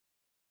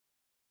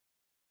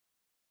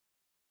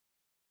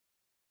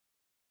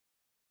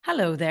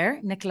Hello there,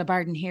 Nicola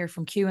Barden here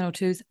from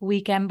Q102's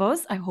Weekend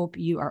Buzz. I hope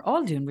you are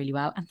all doing really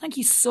well, and thank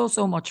you so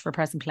much for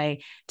pressing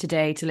play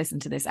today to listen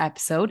to this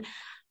episode.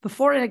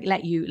 Before I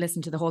let you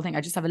listen to the whole thing,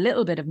 I just have a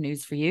little bit of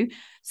news for you.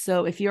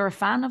 So if you're a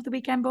fan of the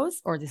Weekend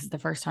Buzz, or this is the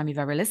first time you've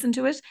ever listened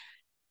to it,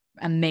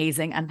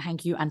 amazing, and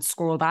thank you. And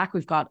scroll back,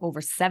 we've got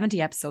over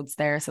 70 episodes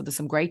there, so there's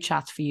some great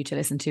chats for you to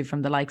listen to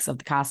from the likes of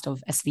the cast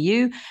of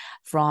SVU,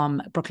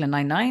 from Brooklyn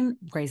Nine-Nine,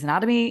 Grey's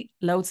Anatomy,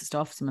 loads of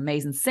stuff, some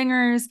amazing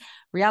singers,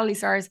 reality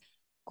stars,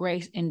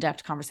 great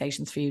in-depth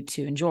conversations for you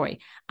to enjoy.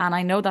 And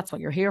I know that's what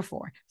you're here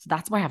for, so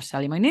that's why I have to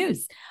tell you my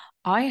news.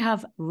 I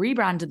have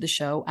rebranded the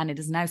show and it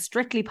is now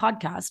strictly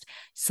podcast.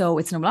 So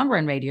it's no longer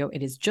on radio,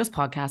 it is just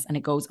podcast, and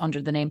it goes under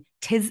the name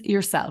Tis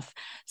Yourself.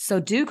 So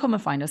do come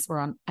and find us. We're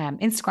on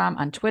Instagram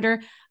and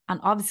Twitter, and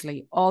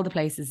obviously all the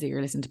places that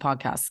you're listening to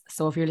podcasts.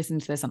 So if you're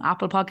listening to this on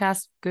Apple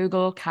Podcasts,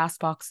 Google,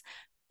 Castbox,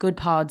 Good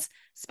Pods,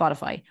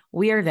 Spotify,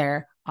 we are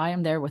there. I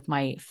am there with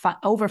my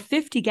over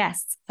 50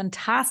 guests,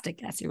 fantastic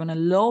guests. You're going to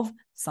love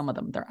some of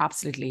them. They're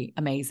absolutely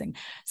amazing.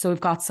 So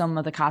we've got some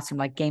of the cast from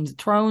like Games of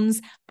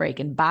Thrones,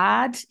 Breaking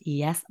Bad.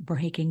 Yes,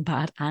 Breaking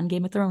Bad and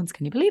Game of Thrones.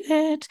 Can you believe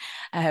it?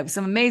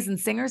 Some amazing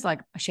singers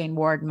like Shane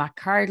Ward and Matt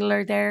Cardle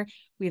are there.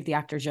 We have the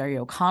actor Jerry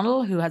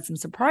O'Connell, who had some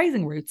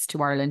surprising roots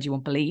to Ireland, you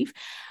won't believe.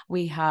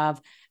 We have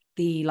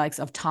the likes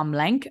of Tom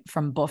Lenk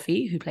from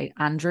Buffy, who played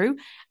Andrew.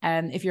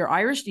 If you're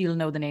Irish, you'll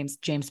know the names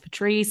James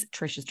Patrice,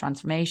 Trisha's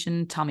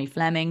Transformation, Tommy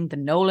Fleming, the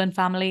Nolan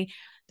family.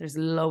 There's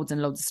loads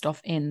and loads of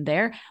stuff in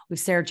there. We've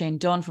Sarah Jane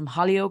Dunn from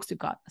Hollyoaks. We've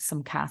got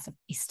some cast of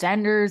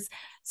EastEnders.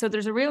 So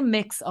there's a real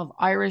mix of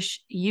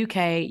Irish,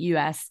 UK,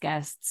 US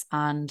guests,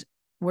 and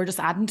we're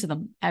just adding to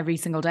them every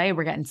single day.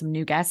 We're getting some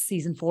new guests.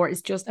 Season 4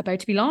 is just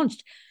about to be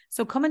launched.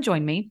 So come and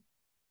join me.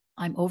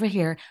 I'm over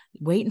here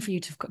waiting for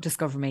you to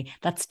discover me.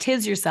 That's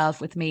Tis Yourself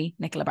with me,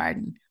 Nicola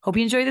Barden. Hope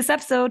you enjoy this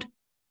episode.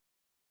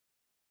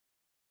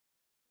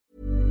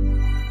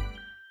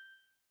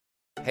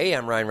 Hey,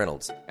 I'm Ryan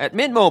Reynolds. At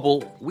Mint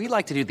Mobile, we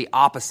like to do the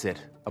opposite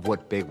of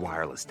what Big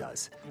Wireless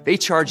does. They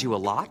charge you a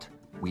lot,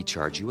 we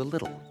charge you a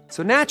little.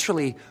 So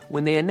naturally,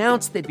 when they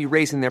announced they'd be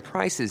raising their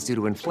prices due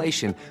to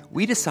inflation,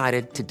 we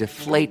decided to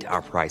deflate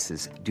our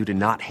prices due to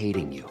not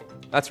hating you.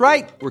 That's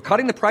right. We're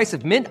cutting the price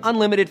of Mint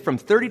Unlimited from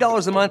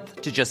 $30 a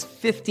month to just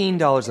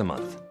 $15 a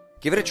month.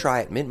 Give it a try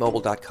at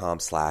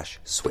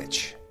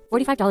mintmobile.com/switch.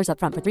 $45 up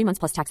front for 3 months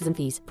plus taxes and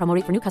fees. Promo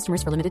rate for new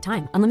customers for limited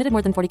time. Unlimited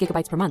more than 40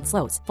 gigabytes per month.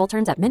 Slows full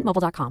terms at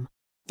mintmobile.com.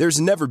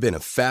 There's never been a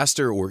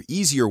faster or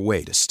easier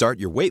way to start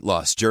your weight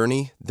loss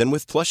journey than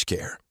with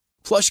PlushCare.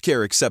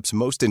 PlushCare accepts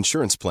most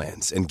insurance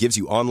plans and gives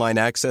you online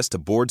access to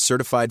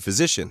board-certified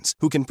physicians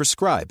who can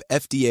prescribe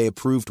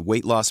FDA-approved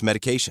weight loss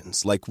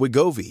medications like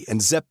Wegovy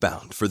and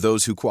Zepbound for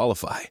those who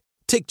qualify.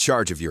 Take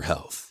charge of your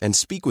health and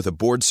speak with a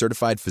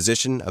board-certified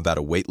physician about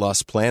a weight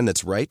loss plan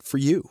that's right for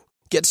you.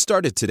 Get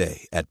started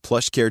today at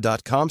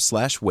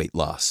plushcare.com/weight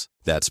loss.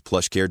 That's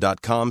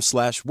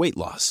plushcare.com/weight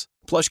loss.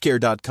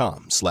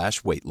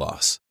 plushcare.com/weight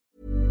loss.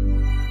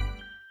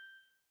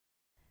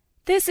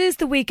 This is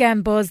the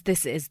Weekend Buzz.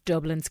 This is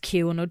Dublin's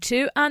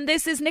Q102, and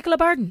this is Nicola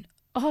Barden,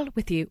 all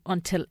with you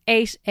until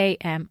 8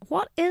 a.m.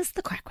 What is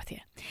the crack with you?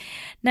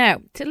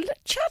 Now, to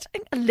chat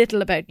a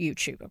little about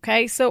YouTube,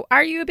 okay? So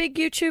are you a big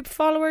YouTube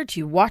follower? Do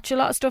you watch a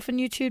lot of stuff on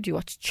YouTube? Do you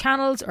watch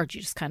channels, or do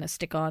you just kind of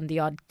stick on the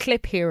odd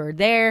clip here or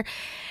there?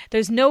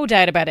 There's no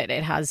doubt about it.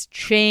 It has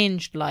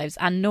changed lives,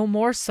 and no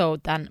more so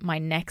than my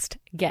next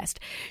guest.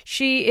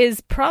 She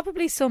is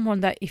probably someone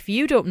that if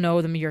you don't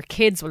know them, your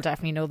kids will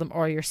definitely know them,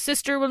 or your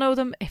sister will know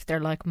them if they're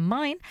like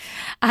mine.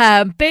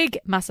 Big,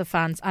 massive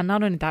fans. And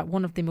not only that,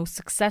 one of the most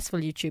successful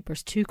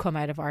YouTubers to come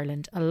out of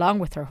Ireland, along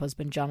with her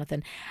husband,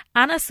 Jonathan.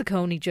 Anna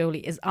Ciccone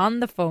Jolie is on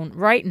the phone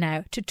right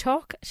now to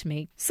talk to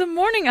me. So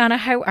morning, Anna,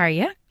 how are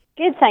you?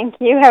 Good, thank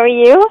you. How are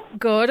you?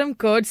 Good, I'm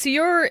good. So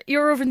you're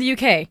over in the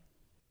UK?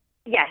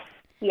 Yes,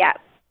 yeah.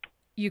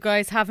 You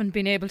guys haven't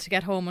been able to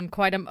get home in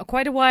quite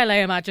a while, I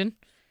imagine.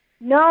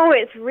 No,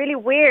 it's really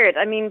weird.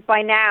 I mean,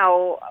 by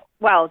now,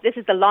 well, this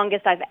is the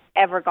longest I've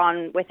ever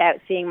gone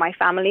without seeing my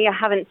family. I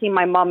haven't seen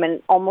my mum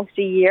in almost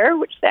a year,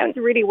 which sounds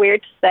really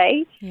weird to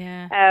say.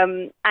 Yeah.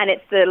 And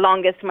it's the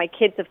longest my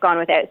kids have gone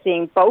without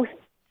seeing both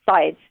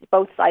sides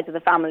of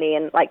the family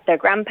and like their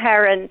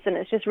grandparents, and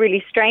it's just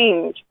really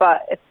strange.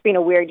 But it's been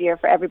a weird year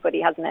for everybody,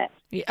 hasn't it?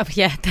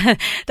 Yeah,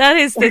 that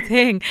is the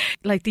thing.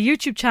 Like the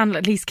YouTube channel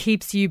at least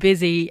keeps you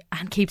busy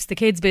and keeps the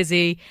kids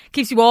busy,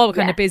 keeps you all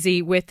kind of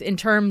busy with in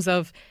terms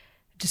of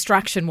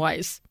distraction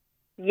wise.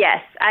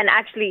 Yes, and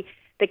actually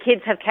the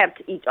kids have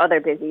kept each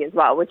other busy as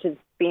well, which has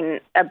been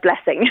a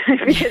blessing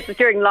because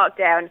during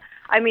lockdown,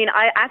 I mean,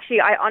 I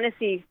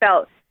honestly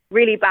felt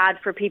really bad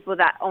for people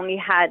that only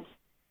had,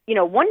 you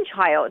know, one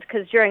child,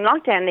 because during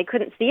lockdown they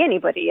couldn't see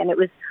anybody, and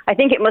I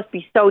think it must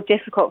be so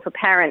difficult for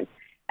parents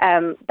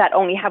that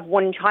only have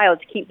one child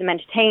to keep them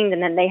entertained,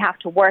 and then they have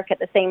to work at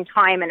the same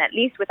time. And at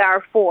least with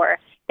our 4,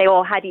 they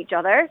all had each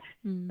other.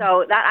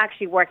 So that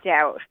actually worked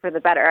out for the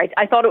better.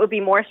 I thought it would be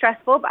more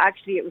stressful, but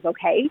actually it was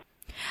okay.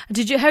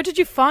 How did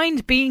you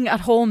find being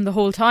at home the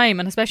whole time,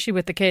 and especially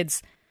with the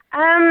kids?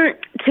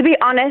 To be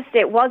honest,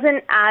 it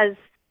wasn't as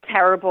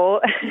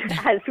terrible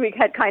as we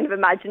had kind of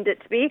imagined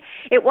it to be.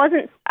 It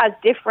wasn't as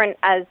different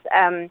as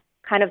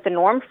kind of the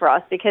norm for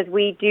us, because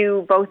we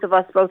do, both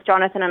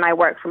Jonathan and I,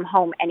 work from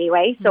home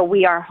anyway, so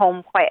we are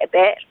home quite a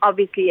bit.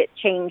 Obviously it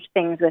changed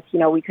things with,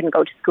 we couldn't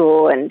go to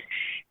school, and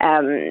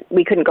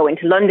we couldn't go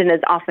into London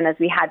as often as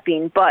we had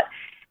been, but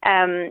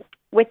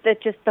with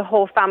the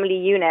whole family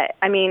unit,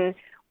 I mean,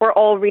 we're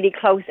all really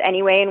close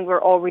anyway, and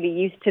we're all really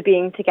used to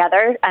being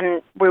together,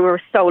 and we were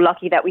so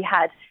lucky that we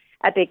had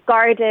a big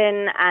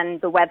garden,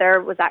 and the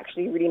weather was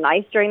actually really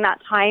nice during that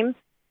time.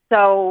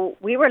 So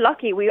we were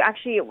lucky.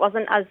 It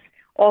wasn't as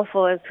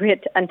awful as we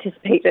had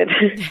anticipated.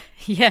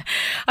 Yeah,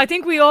 I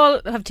think we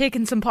all have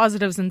taken some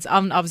positives and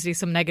obviously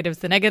some negatives.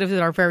 The negatives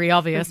are very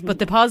obvious, but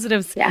the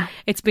positives,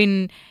 it's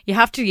been, you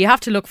have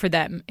to look for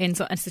them in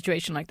a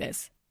situation like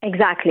this.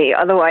 Exactly.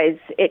 Otherwise,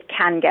 it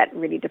can get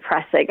really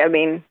depressing. I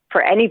mean,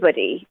 for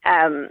anybody.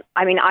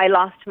 I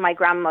lost my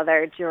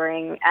grandmother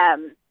during,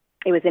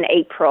 it was in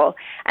April.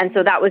 And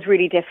so that was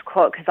really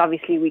difficult, because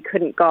obviously we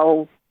couldn't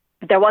go.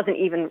 There was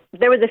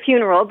a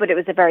funeral, but it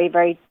was a very,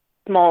 very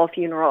small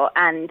funeral.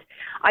 And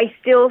I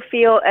still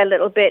feel a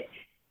little bit,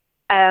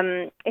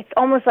 it's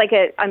almost like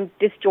I'm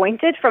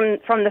disjointed from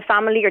the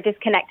family, or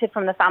disconnected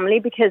from the family,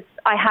 because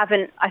I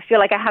feel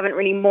like I haven't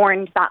really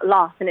mourned that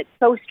loss. And it's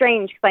so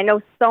strange, because I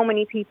know so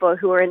many people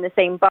who are in the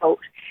same boat,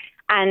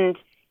 and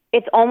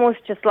it's almost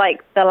just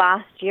like the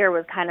last year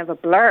was kind of a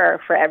blur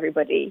for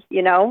everybody,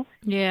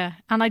 Yeah,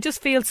 and I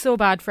just feel so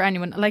bad for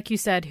anyone, like you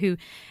said, who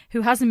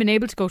hasn't been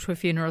able to go to a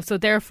funeral. So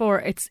therefore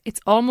it's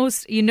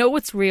almost,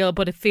 it's real,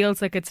 but it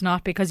feels like it's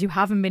not, because you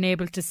haven't been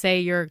able to say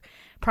your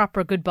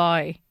proper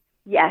goodbye.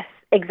 Yes,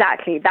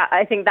 exactly.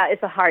 I think that is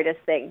the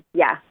hardest thing.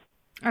 Yeah.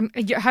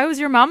 How's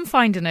your mum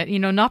finding it?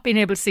 Not being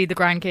able to see the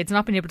grandkids,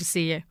 not being able to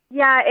see you.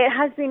 Yeah, it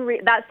has been.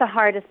 That's the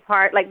hardest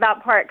part. Like,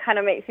 that part kind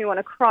of makes me want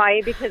to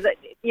cry, because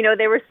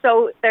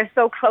they're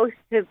so close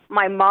to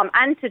my mum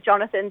and to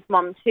Jonathan's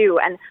mum too,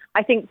 and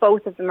I think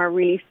both of them are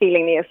really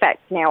feeling the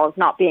effects now of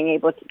not being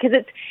able to. Because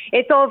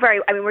it's all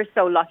very. I mean, we're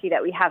so lucky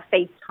that we have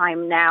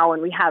FaceTime now,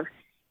 and we have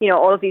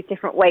all of these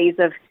different ways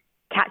of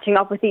catching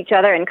up with each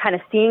other and kind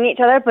of seeing each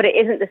other, but it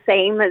isn't the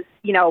same as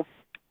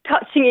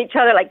touching each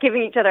other, like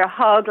giving each other a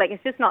hug. Like,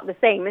 it's just not the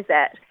same, is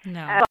it?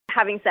 No.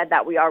 Having said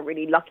that, we are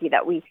really lucky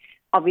that we,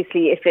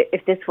 obviously,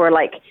 if this were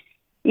like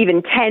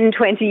even 10,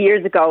 20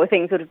 years ago,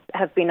 things would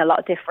have been a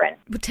lot different.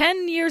 But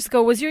 10 years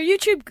ago, was your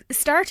YouTube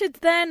started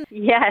then?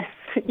 Yes.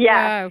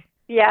 Yeah. Wow.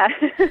 Yeah.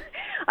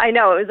 I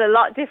know, it was a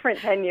lot different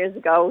 10 years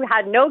ago. We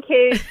had no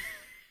kids.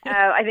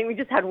 I think we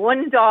just had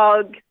one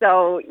dog.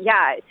 So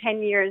yeah,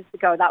 10 years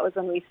ago, that was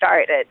when we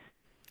started.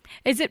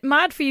 Is it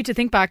mad for you to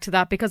think back to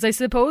that? Because I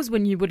suppose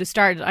when you would have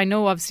started, I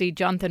know obviously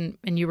Jonathan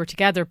and you were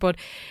together, but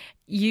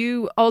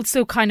you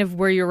also kind of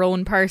were your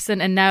own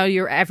person, and now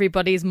you're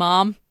everybody's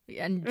mom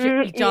and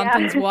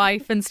Jonathan's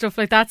wife and stuff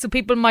like that. So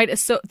people might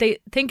they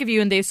think of you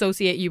and they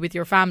associate you with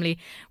your family,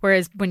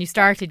 whereas when you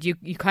started, you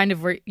kind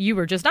of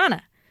were just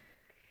Anna.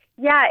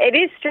 Yeah, it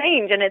is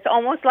strange, and it's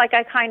almost like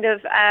I kind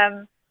of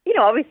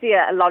obviously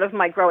a lot of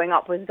my growing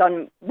up was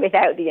done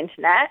without the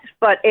internet,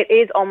 but it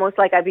is almost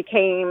like I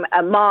became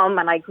a mom,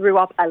 and I grew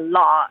up a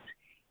lot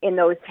in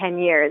those 10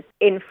 years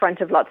in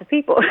front of lots of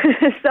people.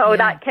 So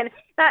that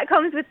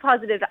comes with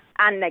positives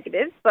and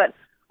negatives, but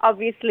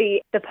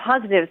obviously the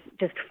positives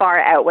just far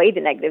outweigh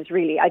the negatives,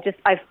 really.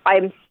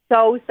 I'm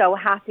so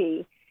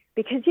happy,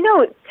 because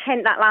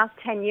that last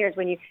 10 years,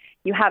 when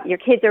you have your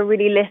kids are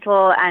really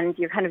little and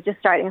you're kind of just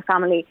starting a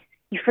family,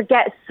 you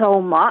forget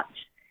so much.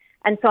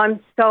 And so I'm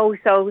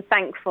so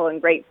thankful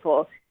and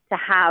grateful to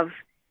have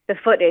the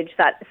footage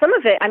that some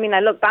of it, I mean,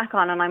 I look back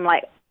on and I'm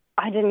like,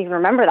 I didn't even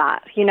remember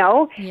that,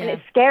 Yeah. And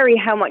it's scary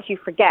how much you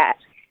forget.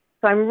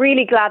 So I'm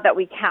really glad that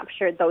we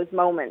captured those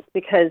moments,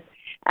 because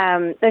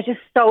they're just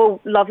so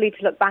lovely to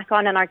look back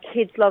on, and our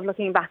kids love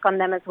looking back on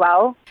them as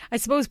well. I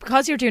suppose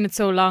because you're doing it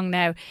so long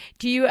now,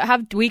 do you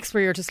have weeks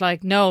where you're just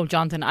like, no,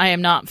 Jonathan, I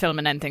am not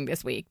filming anything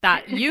this week?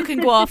 That you can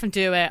go off and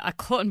do it. I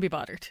couldn't be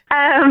bothered.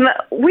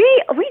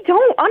 We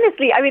don't,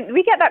 honestly. I mean,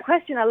 we get that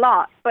question a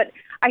lot, but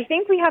I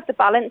think we have the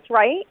balance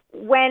right.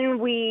 When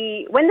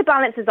the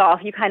balance is off,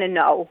 you kind of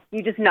know.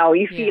 You just know.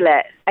 You feel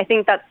it. I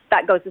think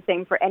that goes the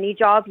same for any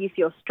job. You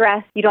feel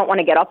stressed. You don't want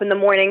to get up in the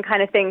morning,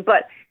 kind of thing.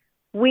 But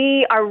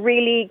we are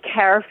really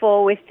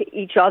careful with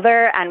each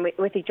other and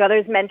with each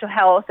other's mental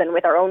health and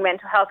with our own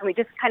mental health. And we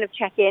just kind of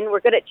check in. We're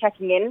good at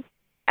checking in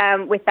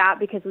with that,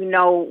 because we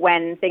know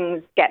when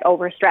things get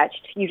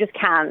overstretched, you just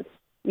can't.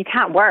 You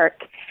can't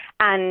work.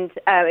 And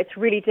it's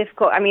really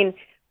difficult. I mean,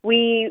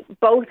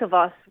 both of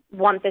us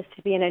want this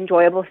to be an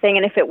enjoyable thing.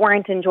 And if it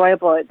weren't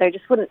enjoyable, there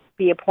just wouldn't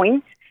be a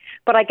point.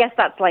 But I guess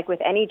that's like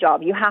with any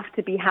job. You have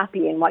to be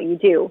happy in what you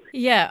do.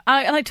 Yeah,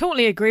 I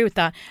totally agree with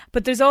that.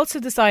 But there's also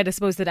the side, I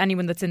suppose, that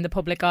anyone that's in the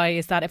public eye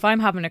is that if I'm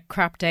having a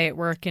crap day at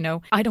work,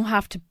 I don't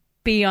have to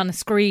be on a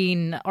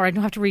screen, or I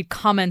don't have to read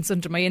comments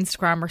under my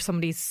Instagram, or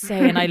somebody's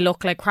saying I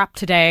look like crap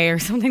today or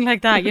something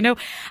like that,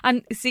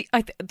 And see,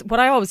 what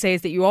I always say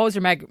is that you always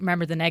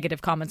remember the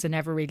negative comments and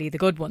never really the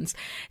good ones.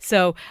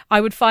 So I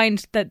would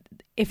find that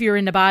if you're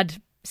in a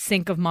bad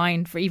sink of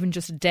mind for even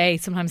just a day,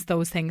 sometimes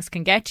those things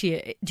can get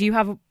you.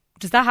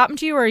 Does that happen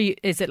to you, or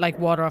is it like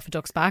water off a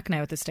duck's back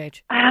now at this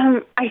stage?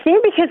 I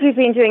think because we've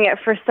been doing it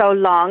for so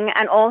long,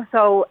 and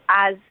also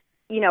as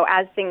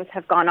things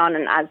have gone on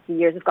and as the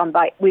years have gone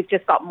by, we've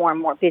just got more and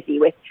more busy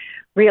with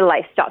real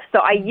life stuff. So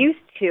I used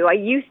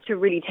to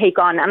really take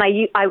on, and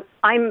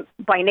I'm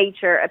by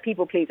nature a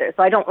people pleaser.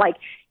 So I don't like,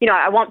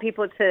 I want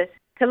people to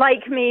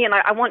like me, and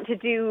I want to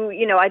do,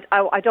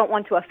 I don't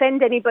want to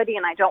offend anybody,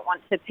 and I don't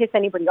want to piss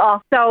anybody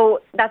off. So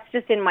that's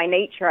just in my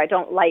nature. I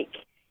don't like,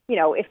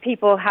 if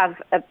people have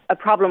a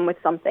problem with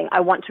something, I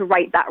want to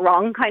right that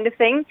wrong kind of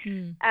thing.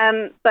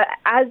 But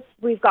as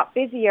we've got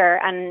busier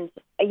and,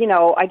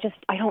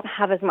 I don't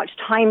have as much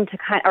time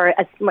or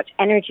as much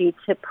energy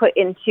to put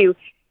into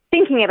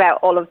thinking about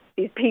all of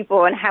these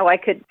people and how I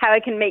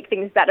can make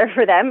things better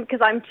for them, because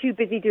I'm too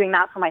busy doing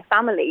that for my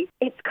family.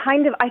 It's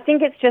I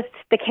think it's just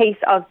the case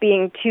of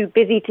being too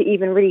busy to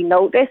even really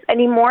notice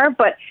anymore.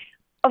 But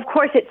of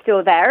course it's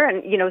still there,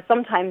 and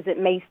sometimes it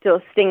may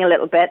still sting a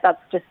little bit.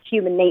 That's just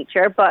human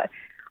nature. But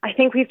I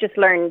think we've just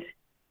learned,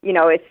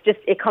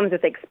 it comes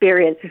with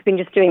experience. We've been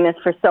just doing this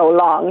for so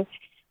long.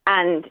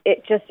 And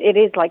it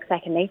is like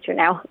second nature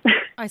now.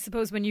 I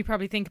suppose when you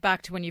probably think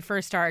back to when you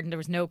first started and there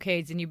was no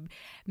kids, and you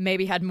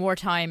maybe had more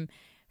time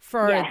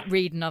for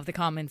reading of the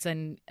comments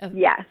and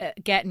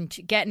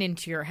getting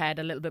into your head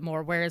a little bit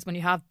more. Whereas when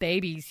you have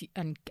babies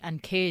and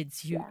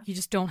kids, you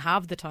just don't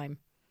have the time.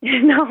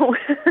 No,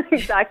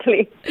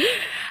 exactly.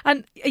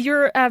 And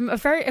you're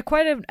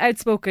quite an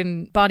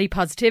outspoken body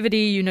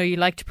positivity. You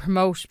like to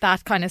promote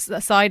that kind of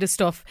side of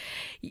stuff.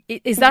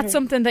 Is that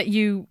something that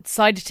you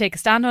decided to take a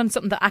stand on?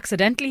 Something that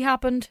accidentally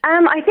happened?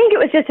 I think it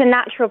was just a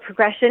natural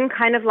progression,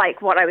 kind of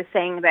like what I was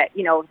saying about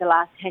the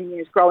last 10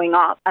 years growing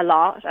up a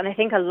lot. And I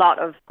think a lot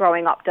of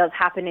growing up does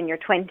happen in your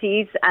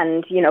 20s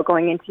and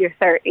going into your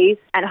 30s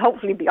and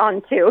hopefully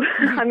beyond too.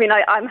 I mean,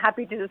 I'm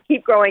happy to just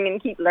keep growing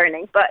and keep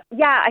learning. But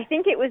yeah, I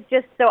think it was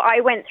just. So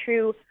I went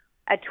through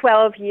a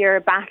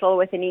 12-year battle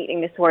with an eating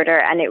disorder,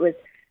 and it was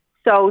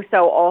so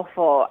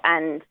awful.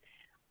 And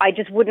I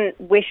just wouldn't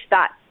wish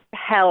that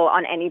hell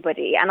on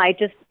anybody. And I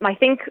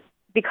think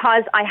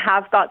because I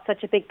have got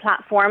such a big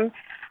platform,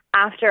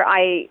 after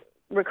I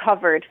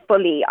recovered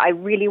fully, I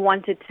really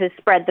wanted to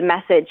spread the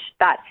message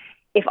that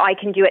if I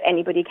can do it,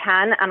 anybody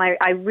can. And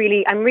I'm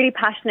really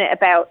passionate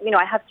about,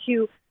 I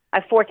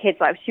have 4 kids,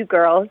 so I have 2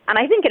 girls, and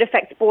I think it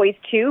affects boys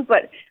too,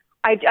 but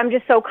I'm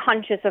just so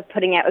conscious of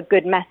putting out a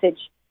good message,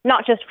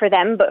 not just for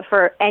them, but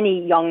for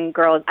any young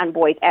girls and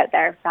boys out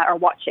there that are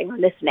watching or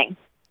listening.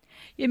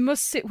 It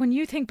must, when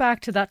you think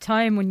back to that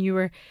time when you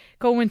were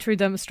going through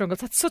them struggles,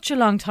 that's such a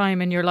long time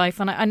in your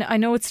life. And I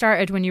know it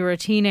started when you were a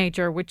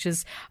teenager, which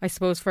is, I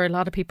suppose, for a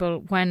lot of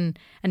people, when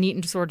an eating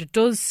disorder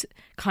does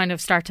kind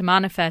of start to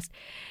manifest.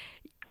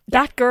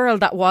 That girl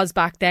that was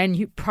back then,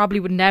 you probably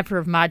would never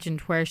have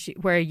imagined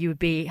where you would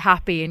be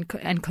happy and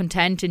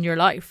content in your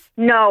life.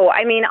 No,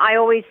 I mean, I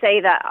always say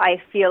that I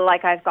feel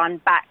like I've gone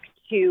back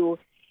to,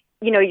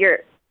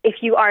 if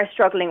you are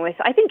struggling with,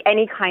 I think,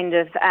 any kind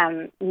of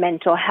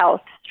mental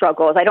health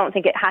struggles. I don't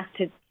think it has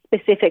to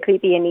specifically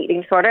be an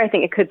eating disorder. I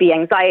think it could be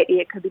anxiety,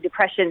 it could be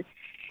depression.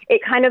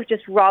 It kind of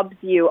just robs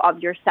you of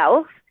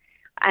yourself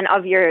and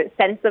of your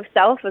sense of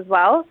self as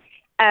well.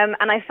 And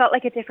I felt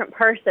like a different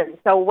person.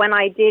 So when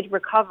I did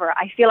recover,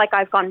 I feel like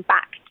I've gone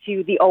back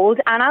to the old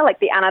Anna, like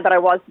the Anna that I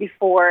was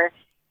before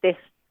this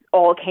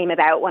all came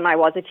about when I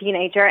was a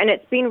teenager. And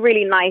it's been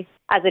really nice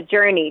as a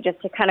journey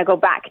just to kind of go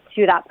back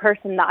to that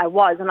person that I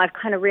was. And I've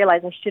kind of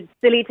realized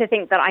silly to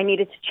think that I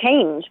needed to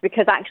change,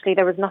 because actually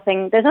there's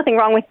nothing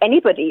wrong with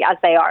anybody as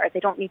they are. They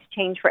don't need to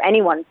change for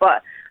anyone.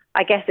 But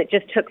I guess it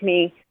just took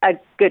me a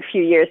good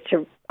few years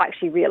to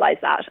actually realize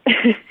that.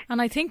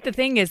 And I think the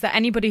thing is that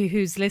anybody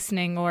who's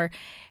listening or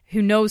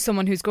who knows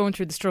someone who's going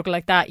through the struggle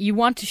like that, you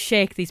want to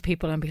shake these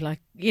people and be like,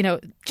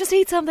 just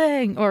eat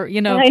something, or, I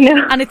know.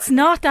 And it's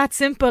not that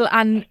simple.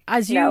 And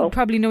as you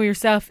probably know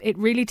yourself, it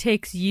really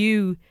takes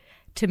you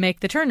to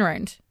make the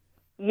turnaround.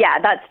 Yeah,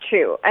 that's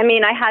true. I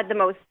mean, I had the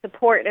most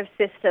supportive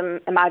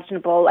system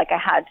imaginable. Like, I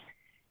had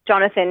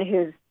Jonathan,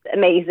 who's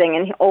amazing,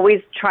 and he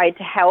always tried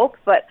to help,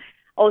 but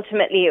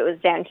ultimately it was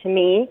down to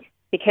me,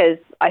 because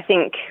I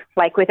think,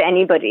 like with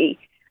anybody,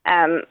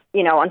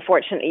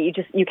 unfortunately,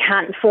 you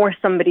can't force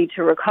somebody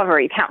to recover.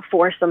 You can't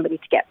force somebody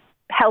to get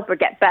help or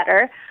get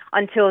better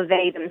until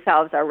they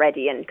themselves are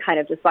ready and kind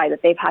of decide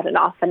that they've had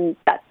enough and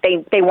that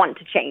they want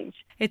to change.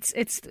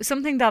 It's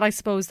something that I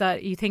suppose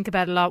that you think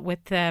about a lot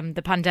with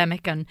the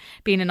pandemic and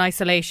being in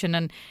isolation,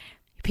 and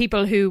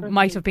people who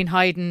might have been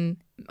hiding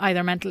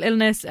either mental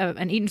illness,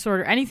 an eating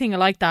disorder, anything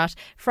like that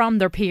from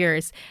their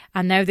peers,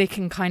 and now they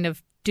can kind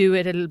of do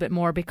it a little bit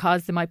more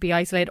because they might be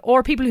isolated,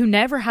 or people who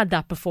never had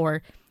that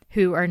before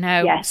who are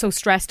now so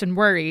stressed and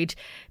worried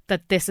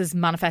that this is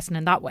manifesting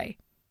in that way.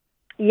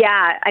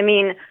 Yeah, I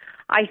mean,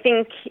 I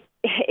think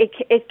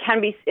it can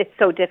be, it's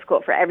so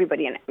difficult for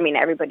everybody, and I mean,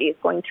 everybody is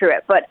going through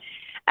it, but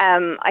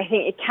I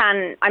think it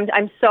can,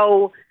 I'm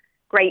so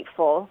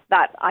grateful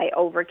that I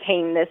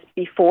overcame this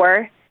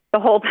before the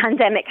whole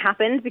pandemic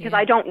happened, because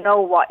I don't know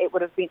what it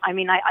would have been. I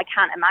mean, I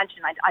can't imagine.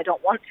 I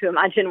don't want to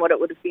imagine what it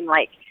would have been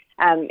like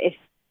if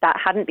that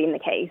hadn't been the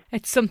case.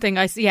 It's something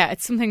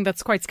it's something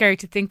that's quite scary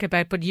to think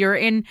about. But you're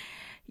in,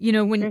 you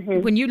know,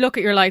 when you look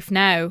at your life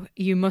now,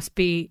 you must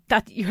be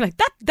you're like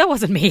that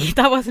wasn't me.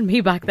 That wasn't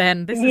me back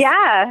then.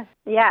 Yeah,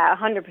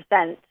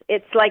 100%.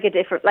 It's like a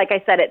different. Like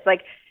I said, it's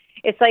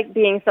like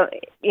being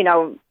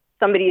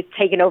somebody who's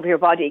taken over your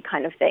body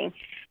kind of thing.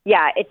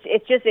 Yeah,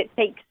 it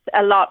takes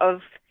a lot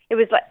of. It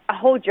was like a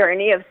whole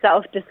journey of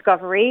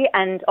self-discovery,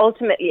 and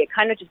ultimately it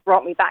kind of just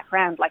brought me back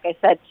around, like I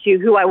said, to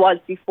who I was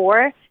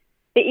before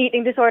the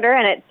eating disorder.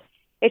 And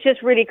it's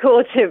just really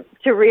cool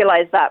to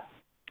realize that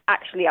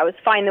actually I was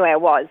fine the way I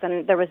was,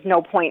 and there was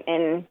no point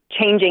in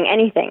changing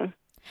anything.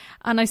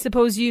 And I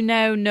suppose you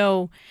now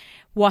know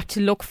what to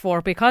look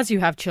for because you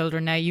have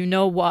children now. You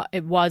know what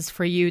it was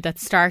for you that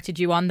started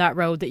you on that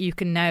road that you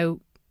can now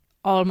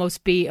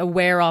almost be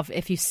aware of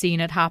if you've seen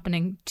it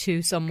happening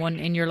to someone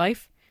in your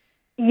life.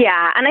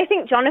 Yeah, and I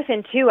think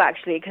Jonathan too,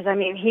 actually, because I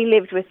mean, he's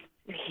lived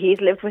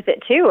with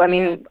it too. I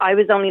mean, I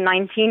was only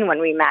 19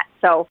 when we met,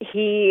 so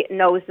he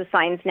knows the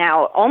signs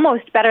now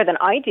almost better than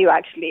I do,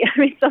 actually. I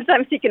mean,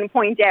 sometimes he can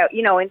point out,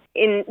 you know,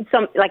 in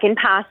some, like in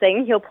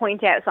passing, he'll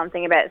point out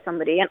something about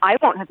somebody and I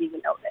won't have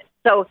even noticed.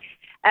 So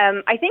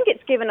I think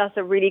it's given us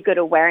a really good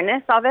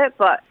awareness of it.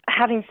 But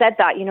having said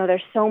that, you know,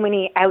 there's so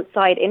many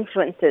outside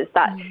influences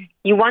that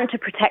you want to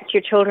protect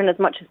your children as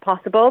much as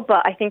possible.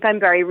 But I think I'm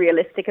very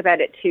realistic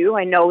about it too.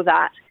 I know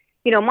that,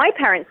 you know, my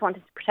parents wanted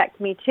to protect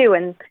me too,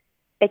 and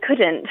they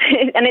couldn't.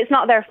 And it's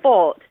not their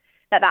fault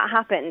that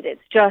happened.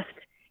 It's just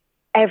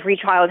every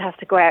child has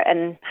to go out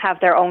and have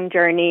their own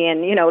journey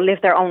and, you know,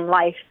 live their own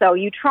life. So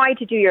you try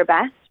to do your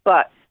best,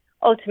 but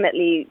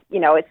ultimately, you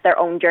know, it's their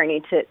own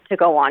journey to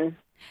go on.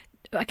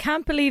 I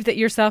can't believe that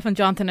yourself and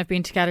Jonathan have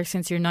been together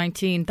since you're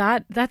 19.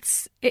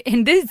 That's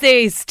in these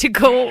days to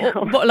go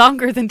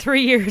longer than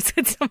 3 years.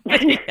 It's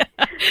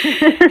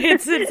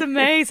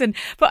amazing.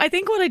 But I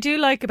think what I do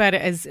like about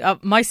it is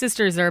my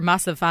sisters are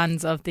massive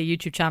fans of the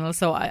YouTube channel,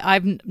 so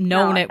I've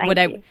known it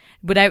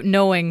without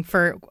knowing.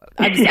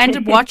 I just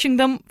ended up watching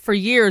them for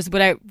years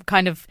without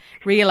kind of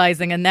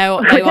realising, and now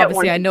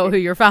I know who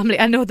your family.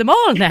 I know them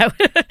all now.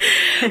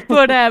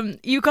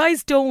 But you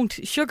guys don't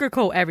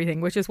sugarcoat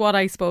everything, which is what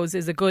I suppose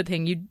is a good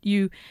thing.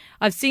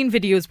 I've seen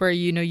videos where,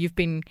 you know, you've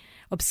been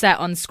upset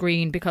on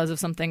screen because of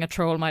something a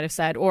troll might have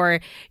said, or,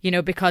 you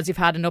know, because you've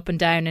had an up and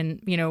down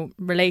in, you know,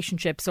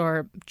 relationships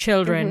or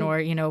children, or,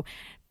 you know,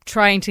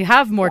 trying to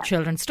have more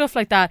children, stuff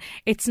like that.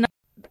 It's not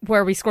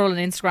where we scroll on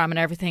Instagram and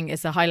everything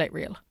is a highlight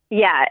reel.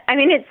 Yeah, I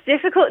mean, it's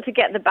difficult to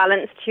get the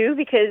balance too,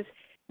 because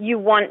you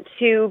want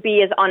to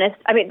be as honest.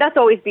 I mean, that's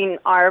always been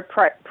our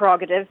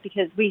prerogative,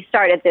 because we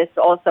started this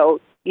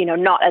also, you know,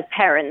 not as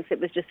parents.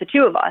 It was just the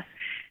two of us.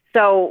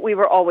 So we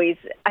were always,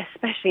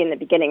 especially in the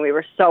beginning, we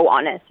were so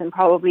honest, and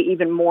probably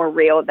even more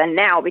real than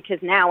now, because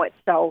now it's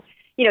so,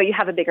 you know, you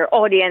have a bigger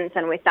audience,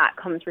 and with that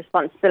comes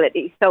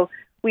responsibility. So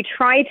we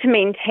try to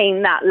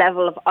maintain that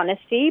level of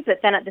honesty,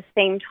 but then at the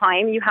same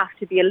time, you have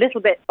to be a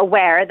little bit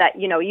aware that,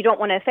 you know, you don't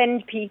want to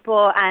offend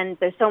people, and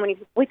with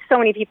so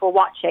many people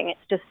watching, it's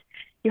just,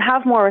 you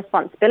have more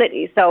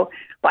responsibility. So,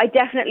 but I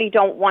definitely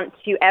don't want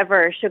to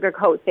ever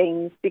sugarcoat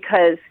things,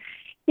 because,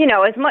 you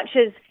know, as much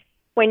as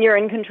when you're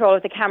in control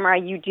of the camera,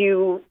 you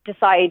do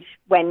decide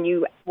when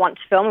you want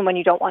to film and when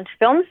you don't want to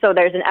film. So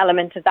there's an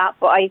element of that.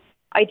 But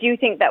I do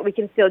think that we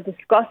can still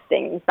discuss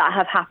things that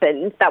have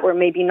happened that were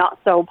maybe not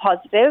so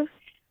positive,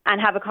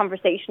 and have a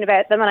conversation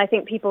about them. And I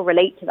think people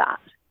relate to that.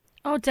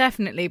 Oh,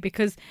 definitely.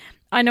 Because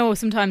I know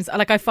sometimes,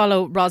 like, I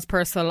follow Roz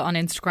Purcell on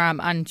Instagram,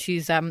 and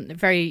she's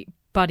very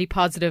body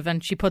positive,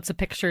 and she puts up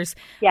pictures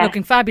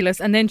looking fabulous,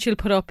 and then she'll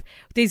put up,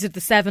 these are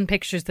the 7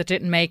 pictures that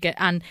didn't make it,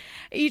 and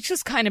you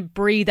just kind of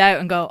breathe out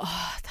and go,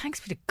 oh, thanks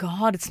be to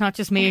God it's not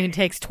just me who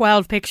takes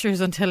 12 pictures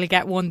until you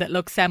get one that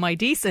looks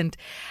semi-decent.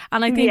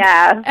 And I think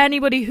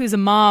anybody who's a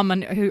mom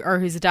and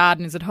who's a dad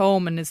and is at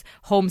home and is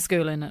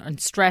homeschooling and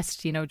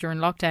stressed, you know, during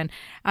lockdown,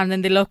 and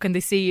then they look and they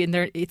see, and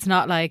it's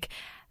not like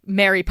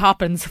Mary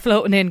Poppins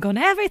floating in going,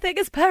 everything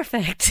is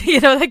perfect, you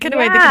know, that kind of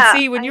way. They can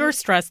see when you're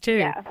stressed too.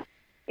 Yeah.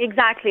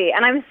 Exactly.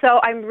 And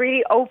I'm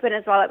really open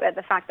as well about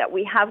the fact that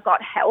we have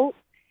got help,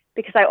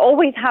 because I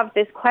always have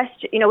this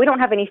question, you know, we don't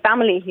have any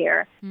family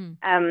here in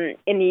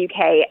the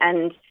UK.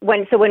 And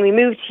when we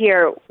moved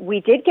here, we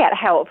did get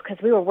help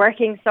because we were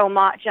working so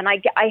much. And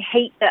I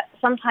hate that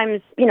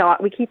sometimes, you know,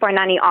 we keep our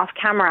nanny off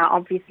camera,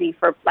 obviously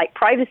for like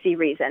privacy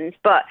reasons.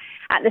 But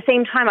at the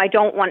same time, I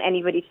don't want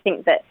anybody to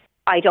think that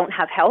I don't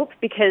have help,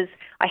 because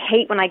I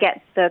hate when I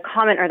get the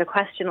comment or the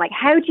question like,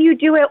 how do you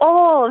do it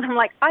all? And I'm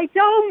like, I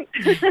don't.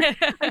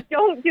 I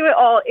don't do it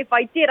all. If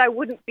I did, I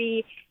wouldn't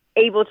be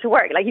able to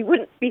work. Like, you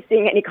wouldn't be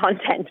seeing any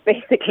content,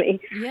 basically.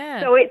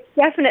 Yeah. So it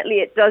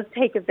does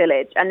take a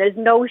village, and there's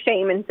no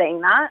shame in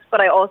saying that.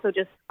 But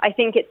I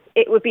think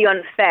it would be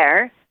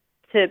unfair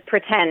to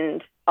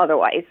pretend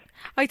otherwise.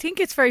 I think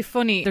it's very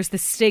funny. There's the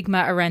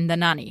stigma around the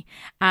nanny,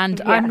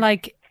 and I'm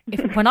like,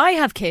 when I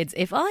have kids,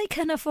 if I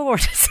can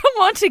afford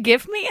someone to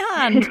give me a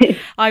hand,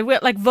 I will.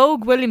 Like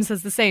Vogue Williams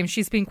says the same.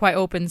 She's been quite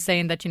open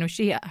saying that,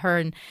 her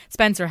and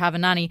Spencer have a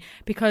nanny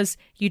because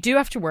you do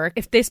have to work.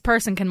 If this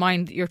person can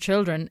mind your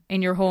children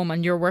in your home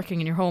and you're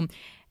working in your home,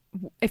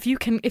 if you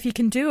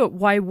can do it,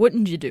 why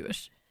wouldn't you do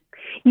it?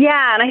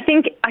 Yeah, and I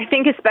think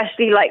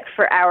especially like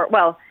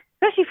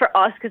especially for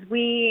us, because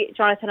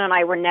Jonathan and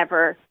I we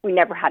never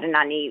had a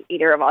nanny,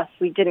 either of us.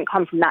 We didn't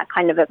come from that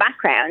kind of a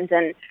background,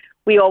 and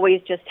we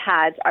always just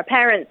had our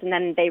parents, and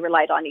then they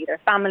relied on either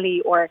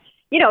family or,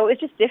 it was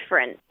just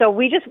different. So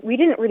we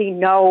didn't really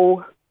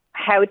know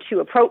how to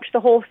approach the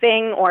whole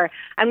thing,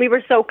 and we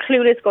were so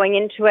clueless going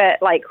into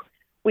it. Like,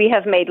 we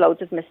have made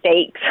loads of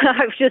mistakes.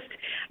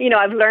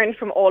 I've learned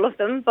from all of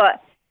them,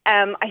 but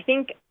I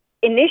think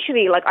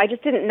initially, like, I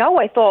just didn't know.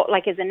 I thought,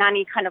 like, is a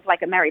nanny kind of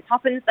like a Mary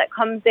Poppins that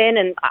comes in?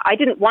 And I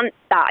didn't want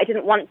that. I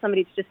didn't want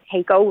somebody to just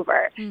take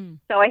over.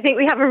 So I think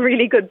we have a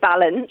really good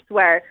balance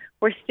where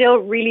we're still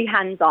really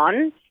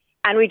hands-on,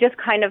 and we just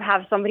kind of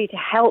have somebody to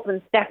help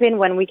and step in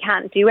when we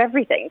can't do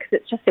everything, because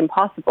it's just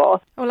impossible.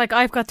 Oh, like,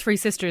 I've got 3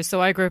 sisters, so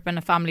I grew up in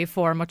a family of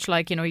 4, much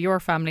like, your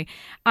family.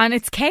 And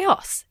it's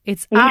chaos.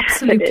 It's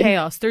absolute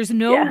chaos. There's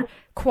no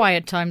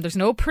quiet time. There's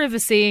no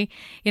privacy.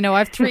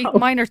 I've 3,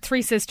 mine are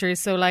 3 sisters.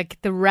 So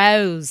like the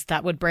rows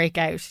that would break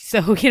out.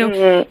 So,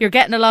 you're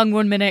getting along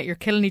one minute, you're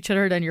killing each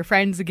other, then you're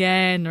friends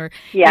again, or,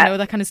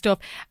 that kind of stuff.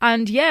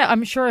 And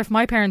I'm sure if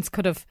my parents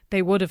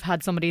they would have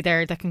had somebody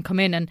there that can come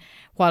in and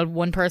while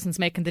one person's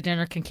making the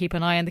dinner can keep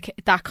an eye on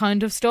that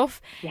kind of stuff.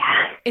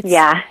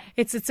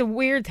 It's a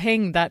weird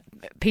thing that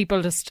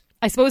people just,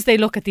 I suppose they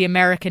look at the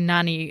American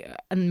nanny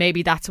and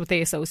maybe that's what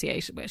they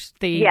associate with.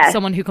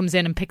 Someone who comes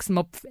in and picks them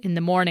up in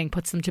the morning,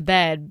 puts them to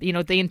bed,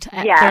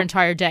 their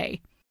entire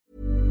day.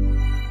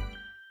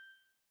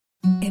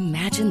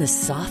 Imagine the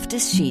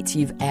softest sheets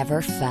you've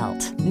ever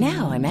felt.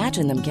 Now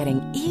imagine them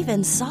getting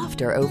even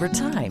softer over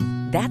time.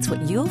 That's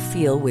what you'll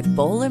feel with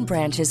Boll &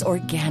 Branch's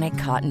organic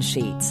cotton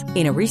sheets.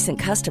 In a recent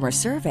customer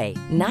survey,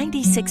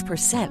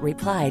 96%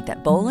 replied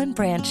that Boll &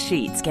 Branch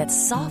sheets get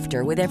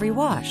softer with every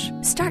wash.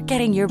 Start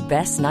getting your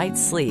best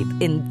night's sleep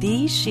in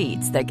these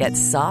sheets that get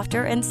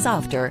softer and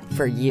softer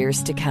for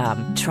years to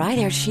come. Try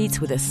their sheets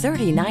with a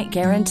 30-night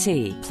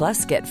guarantee.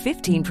 Plus, get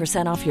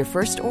 15% off your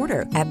first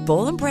order at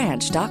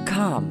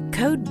bollandbranch.com.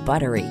 Code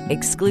BUTTERY.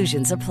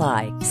 Exclusions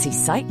apply. See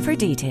site for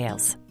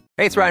details.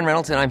 Hey, it's Ryan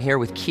Reynolds, and I'm here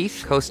with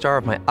Keith, co-star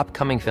of my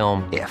upcoming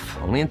film, If,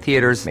 only in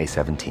theaters May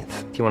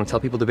 17th. Do you want to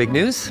tell people the big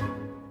news?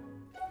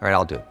 All right,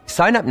 I'll do it.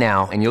 Sign up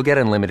now and you'll get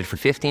unlimited for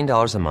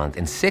 $15 a month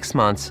and 6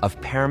 months of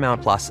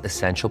Paramount Plus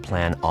Essential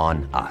Plan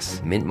on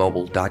us.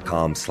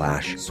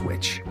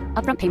 MintMobile.com/switch.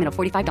 Upfront payment of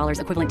 $45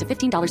 equivalent to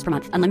 $15 per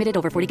month. Unlimited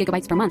over 40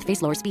 gigabytes per month.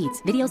 Face lower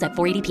speeds. Videos at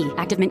 480p.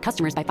 Active Mint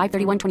customers by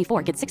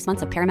 531.24 get 6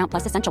 months of Paramount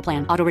Plus Essential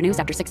Plan. Auto renews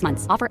after 6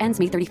 months. Offer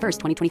ends May 31st,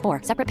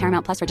 2024. Separate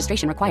Paramount Plus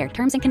registration required.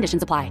 Terms and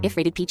conditions apply if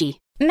rated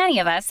PG. Many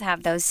of us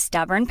have those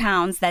stubborn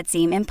pounds that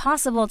seem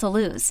impossible to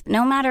lose,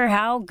 no matter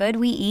how good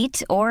we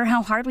eat or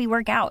how hard we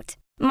work out.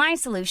 My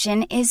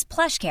solution is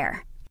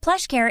PlushCare.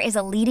 PlushCare is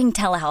a leading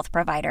telehealth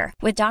provider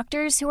with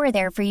doctors who are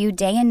there for you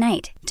day and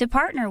night to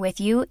partner with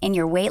you in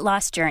your weight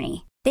loss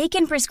journey. They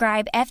can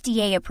prescribe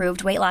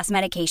FDA-approved weight loss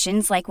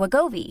medications like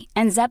Wegovy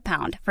and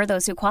Zepbound for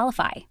those who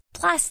qualify.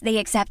 Plus, they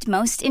accept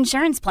most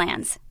insurance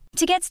plans.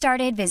 To get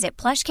started, visit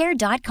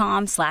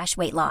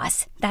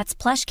plushcare.com/weightloss. That's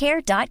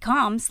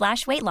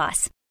plushcare.com/weight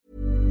loss.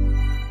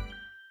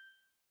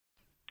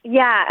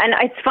 Yeah, and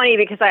it's funny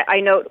because I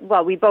know,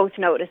 well, we both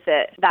notice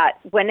it, that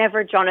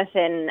whenever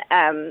Jonathan,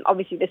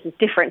 obviously this is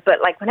different,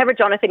 but like whenever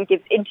Jonathan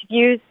gives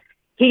interviews,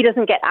 he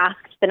doesn't get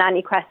asked the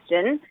nanny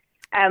question.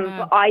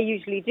 But I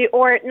usually do,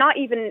 or not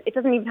even, it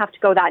doesn't even have to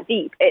go that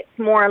deep. It's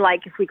more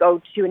like if we go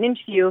to an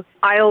interview,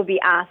 I'll be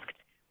asked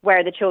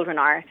where the children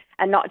are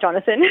and not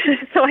Jonathan.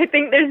 So I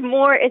think there's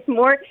more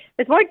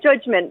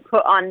judgment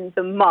put on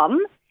the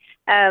mum.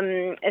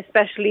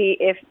 Especially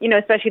if,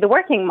 especially the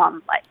working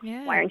mom, like,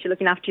 why aren't you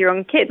looking after your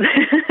own kids?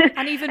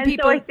 And even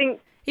people, so I think,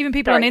 even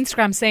people on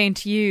Instagram saying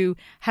to you,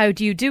 how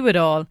do you do it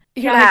all?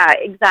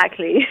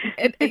 Exactly.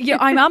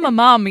 I'm a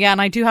mom,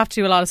 and I do have to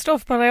do a lot of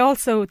stuff, but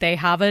they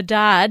have a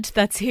dad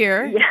that's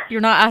here. Yeah. You're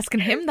not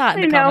asking him that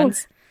in the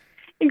comments.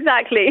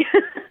 Exactly.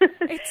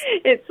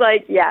 It's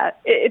like,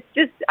 it's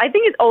just, I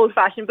think it's old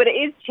fashioned, but it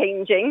is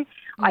changing.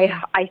 I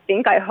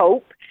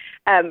hope.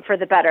 For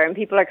the better, and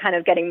people are kind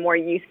of getting more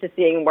used to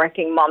seeing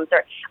working moms,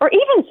 or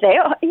even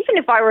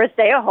if I were a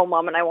stay-at-home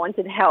mom and I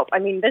wanted help, I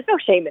mean, there's no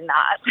shame in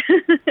that.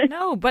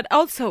 No, but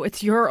also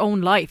it's your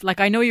own life. Like,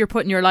 I know you're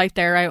putting your life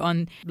there out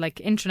on like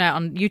internet,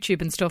 on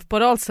YouTube and stuff,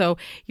 but also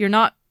you're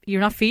not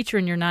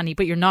featuring your nanny,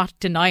 but you're not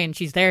denying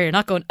she's there. You're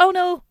not going, oh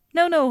no,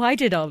 I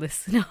did all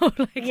this. No,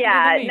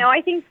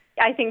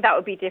 I think that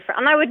would be different,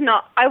 and I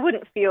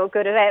wouldn't feel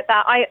good about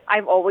that.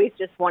 I've always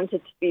just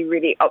wanted to be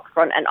really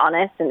upfront and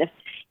honest, and if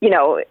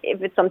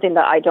it's something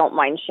that I don't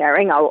mind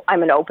sharing,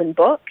 I'm an open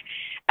book.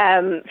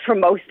 for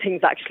most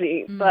things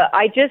actually. But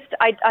I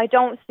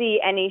don't see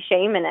any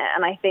shame in it.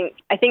 And I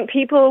think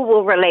people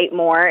will relate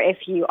more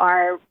if you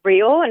are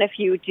real, and if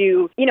you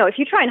do, if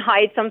you try and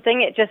hide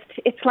something,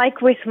 it's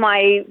like with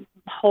my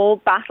whole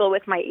battle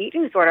with my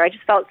eating disorder. I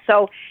just felt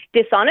so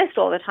dishonest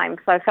all the time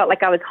because I felt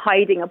like I was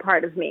hiding a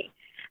part of me.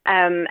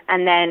 And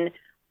then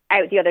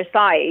out the other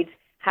side,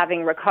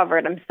 having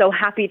recovered, I'm so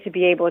happy to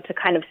be able to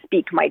kind of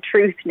speak my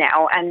truth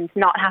now and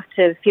not have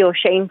to feel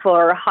shameful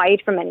or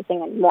hide from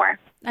anything anymore.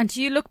 And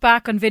do you look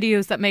back on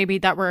videos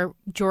that were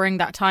during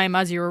that time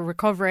as you were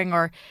recovering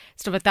or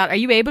stuff like that? Are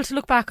you able to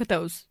look back at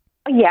those?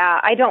 Yeah,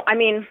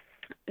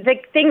 the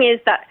thing is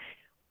that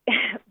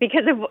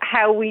because of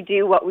how we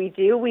do what we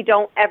do, we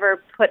don't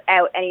ever put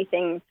out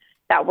anything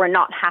that we're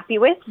not happy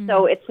with.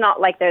 So it's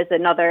not like there's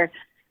another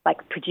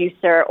like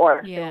producer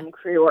or film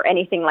crew or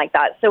anything like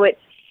that. So it's,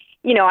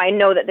 I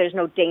know that there's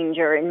no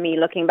danger in me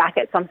looking back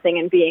at something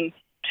and being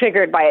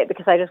triggered by it,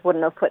 because I just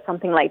wouldn't have put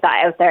something like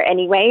that out there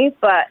anyway.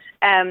 But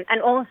and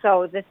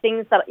also the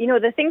things that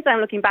I'm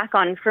looking back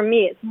on, for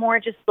me, it's more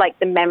just like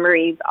the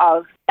memories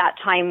of that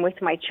time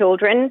with my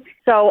children.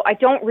 So I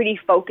don't really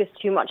focus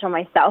too much on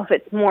myself.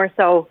 It's more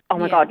so, oh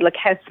my God, look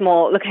how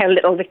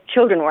little the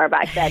children were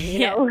back then. You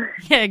know?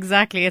 Yeah,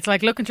 exactly. It's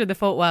like looking through the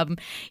photo album.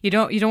 You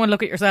don't want to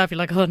look at yourself. You're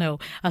like, oh no,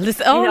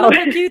 look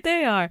how cute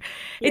they are.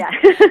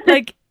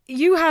 Like,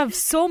 you have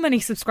so many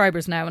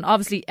subscribers now, and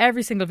obviously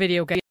every single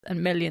video gets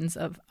millions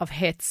of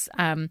hits,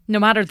 no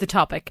matter the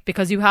topic,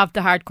 because you have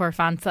the hardcore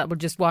fans that will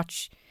just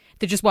watch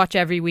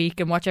every week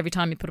and watch every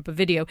time you put up a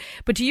video.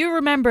 But do you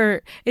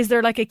remember, is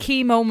there like a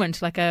key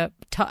moment, like the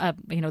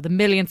 1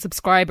 million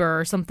subscriber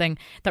or something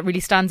that really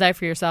stands out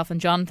for yourself and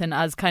Jonathan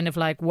as kind of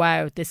like,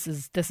 wow, this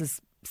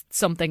is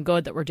something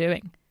good that we're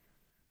doing?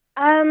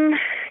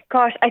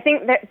 Gosh, I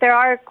think that there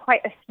are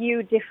quite a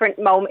few different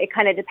moments. It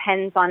kind of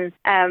depends on,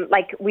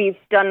 we've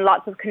done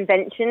lots of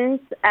conventions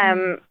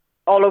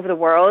all over the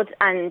world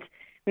and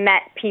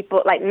met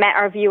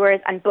our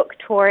viewers and book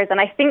tours. And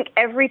I think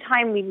every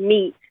time we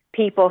meet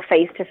people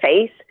face to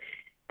face,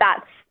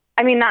 that's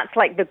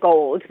like the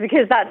gold,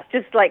 because that's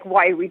just like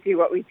why we do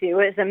what we do.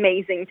 It's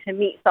amazing to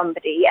meet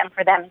somebody and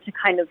for them to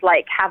kind of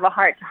like have a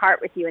heart to heart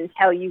with you and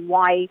tell you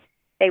why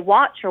they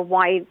watch or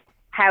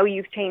how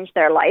you've changed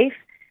their life.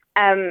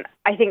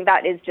 I think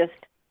that is just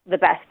the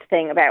best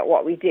thing about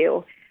what we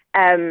do.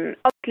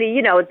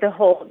 Obviously,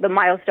 the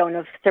milestone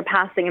of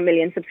surpassing 1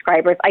 million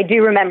subscribers, I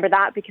do remember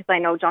that because I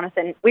know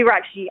Jonathan, we were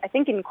actually, I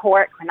think, in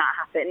Cork when that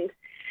happened.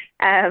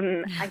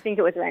 I think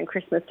it was around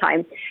Christmas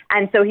time.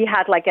 And so he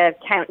had like a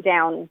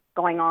countdown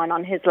going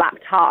on his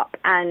laptop.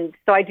 And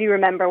so I do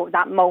remember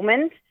that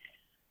moment.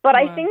 But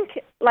I think,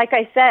 like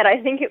I said,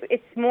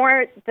 it's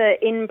more the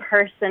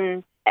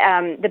in-person,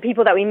 the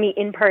people that we meet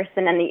in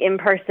person and the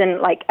in-person,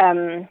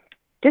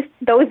 just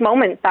those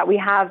moments that we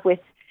have with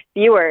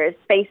viewers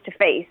face to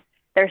face.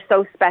 They're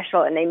so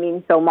special and they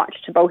mean so much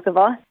to both of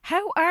us.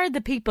 How are the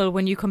people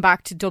when you come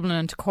back to Dublin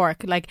and to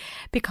Cork? Like,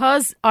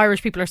 because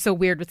Irish people are so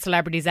weird with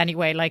celebrities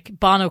anyway, like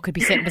Bono could be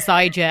sitting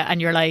beside you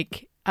and you're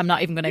like, I'm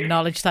not even going to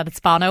acknowledge that it's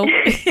Bono.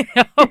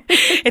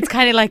 It's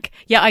kind of like,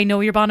 yeah, I know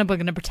you're Bono, but I'm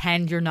going to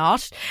pretend you're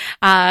not.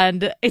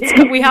 And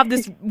we have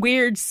this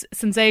weird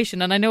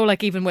sensation. And I know,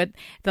 like, even with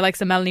the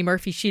likes of Melanie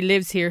Murphy, she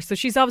lives here, so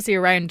she's obviously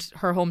around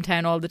her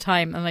hometown all the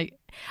time. And like,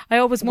 I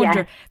always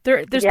wonder,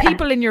 there's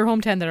people in your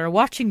hometown that are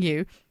watching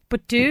you,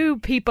 but do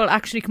people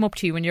actually come up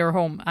to you when you're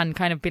home and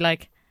kind of be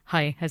like,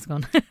 hi, how's it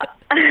going?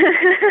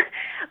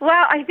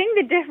 Well, I think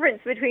the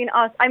difference between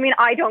us,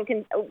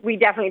 we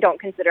definitely don't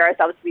consider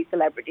ourselves to be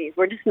celebrities.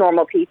 We're just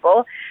normal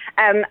people.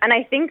 And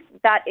I think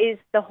that is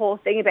the whole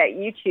thing about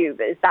YouTube,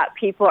 is that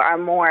people are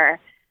more,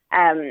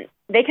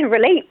 they can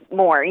relate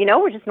more,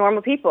 we're just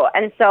normal people.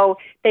 And so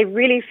they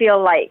really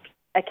feel like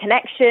a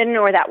connection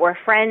or that we're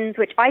friends,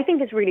 which I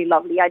think is really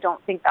lovely. I don't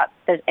think that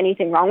there's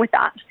anything wrong with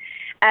that.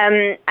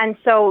 And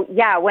so,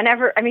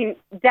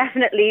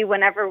 definitely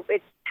whenever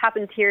it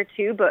happens here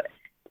too, but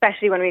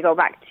especially when we go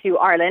back to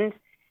Ireland,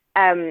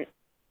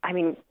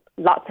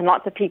 lots and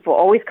lots of people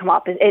always come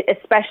up,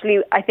 especially,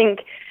 I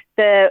think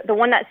the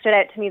one that stood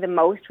out to me the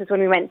most was when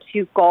we went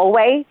to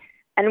Galway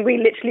and we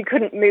literally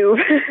couldn't move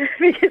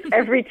because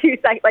every 2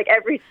 seconds, like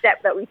every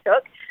step that we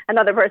took,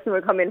 another person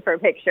would come in for a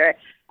picture.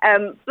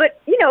 But,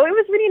 it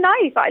was really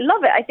nice. I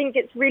love it. I think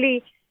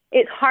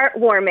it's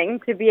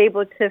heartwarming to be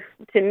able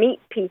to meet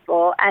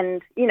people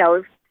and,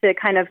 to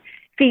kind of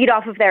feed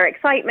off of their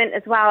excitement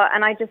as well.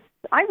 And I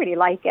really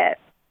like it.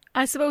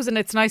 I suppose, and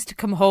it's nice to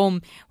come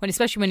home,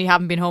 especially when you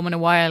haven't been home in a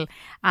while,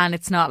 and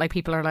it's not like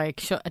people are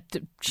like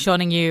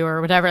shunning you or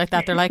whatever like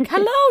that. They're like,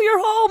 hello, you're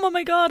home, oh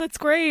my God, it's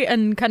great,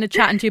 and kind of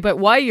chatting to you about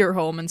why you're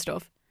home and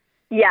stuff.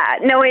 Yeah,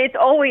 no, it's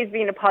always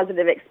been a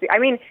positive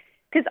experience.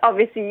 Because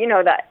obviously,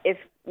 that if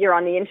you're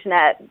on the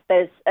internet,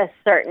 there's a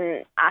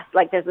certain,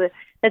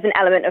 there's an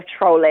element of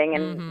trolling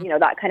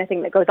and, that kind of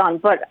thing that goes on.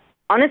 But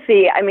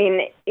honestly,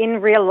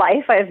 in real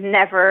life, I've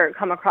never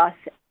come across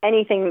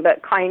anything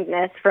but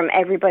kindness from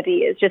everybody.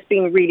 It's just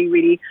been really,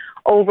 really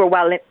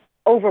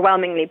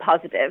overwhelmingly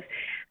positive.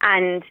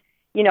 And,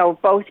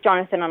 both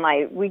Jonathan and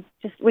I, we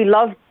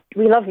love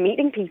love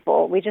meeting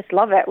people. We just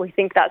love it. We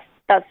think that's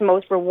the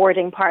most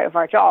rewarding part of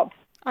our job.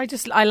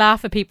 I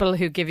laugh at people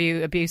who give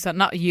you abuse,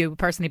 not you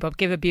personally, but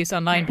give abuse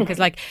online, because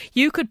like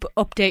you could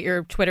update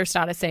your Twitter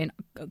status saying,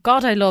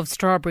 God, I love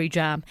strawberry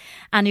jam,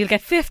 and you'll get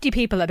 50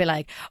 people that be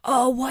like,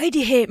 oh, why do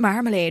you hate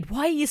marmalade?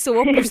 Why are you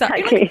so up for that?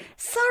 You're like,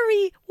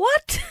 sorry,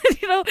 what?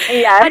 You know?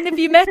 Yeah. And if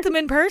you met them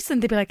in person,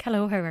 they'd be like,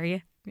 hello, how are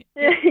you?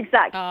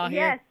 Exactly. Oh,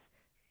 yes.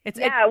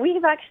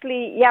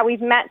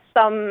 We've met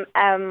some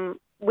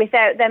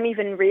without them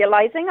even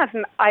realizing.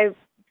 I've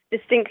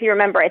distinctly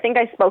remember, I think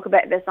I spoke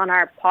about this on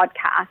our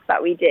podcast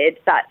that we did,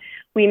 that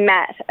we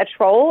met a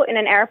troll in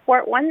an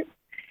airport once,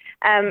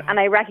 and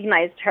I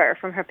recognized her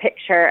from her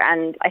picture,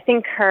 and I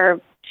think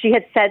she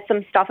had said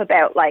some stuff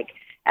about like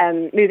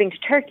moving to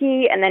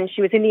Turkey, and then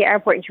she was in the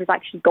airport and she was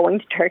actually going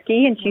to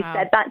Turkey, and she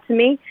said that to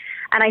me,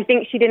 and I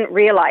think she didn't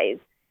realize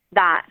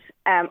that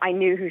I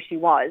knew who she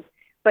was.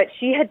 But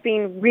she had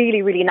been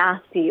really, really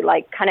nasty,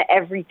 like kind of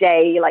every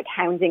day, like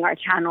hounding our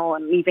channel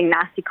and leaving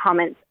nasty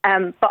comments.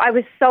 But I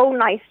was so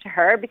nice to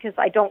her because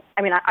I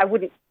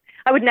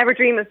would never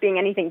dream of being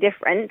anything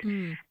different.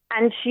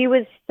 And she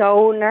was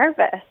so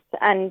nervous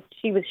and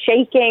she was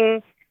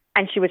shaking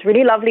and she was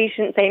really lovely.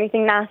 She didn't say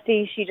anything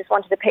nasty. She just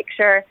wanted a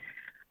picture.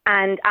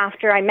 And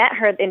after I met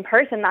her in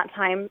person that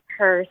time,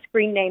 her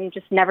screen name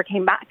just never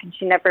came back and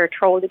she never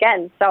trolled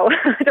again. So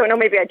I don't know,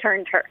 maybe I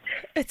turned her.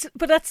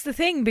 But that's the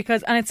thing,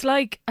 because, and it's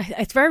like,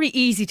 it's very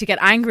easy to get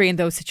angry in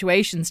those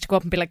situations, to go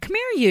up and be like, come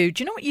here you,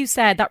 do you know what you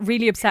said? That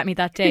really upset me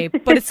that day.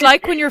 But it's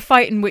like when you're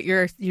fighting with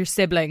your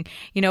sibling,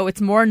 you know,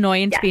 it's more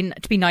annoying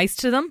to be nice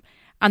to them.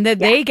 And then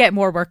they get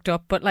more worked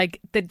up. But like,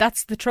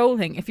 that's the troll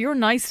thing. If you're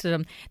nice to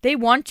them, they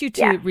want you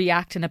to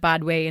react in a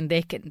bad way and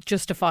they can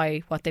justify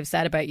what they've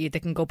said about you.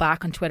 They can go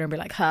back on Twitter and be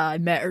like, I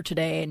met her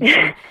today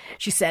and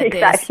she said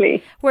exactly.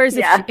 this. Whereas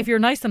if you're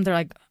nice to them, they're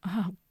like,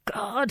 oh,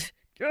 God.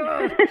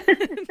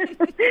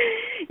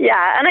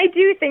 Yeah, and I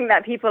do think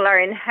that people are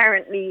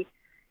inherently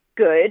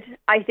good.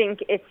 I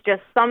think it's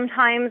just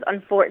sometimes,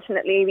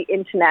 unfortunately, the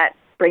internet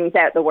brings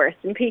out the worst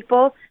in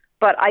people.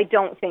 But I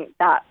don't think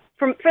that,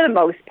 for the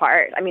most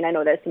part, I mean, I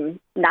know there's some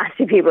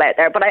nasty people out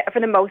there, but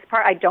for the most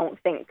part, I don't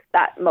think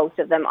that most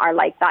of them are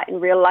like that in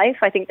real life.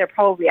 I think they're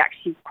probably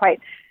actually quite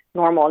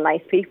normal,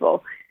 nice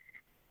people.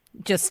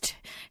 Just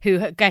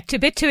who get a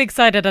bit too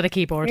excited at a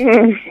keyboard.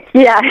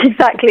 Yeah,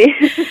 exactly.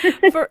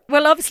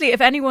 Well, obviously, if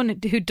anyone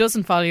who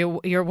doesn't follow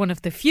you, you're one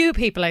of the few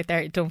people out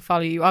there who don't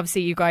follow you.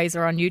 Obviously, you guys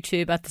are on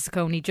YouTube at the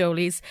Saccone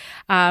Jolies,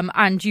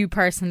 and you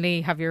personally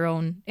have your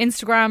own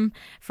Instagram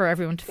for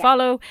everyone to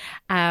follow.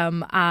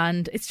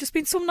 And it's just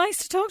been so nice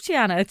to talk to you,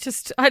 Anna. It's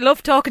just, I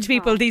love talking to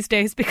people these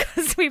days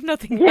because we've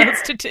nothing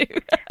else to do.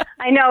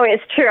 I know,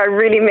 it's true. I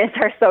really miss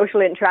our social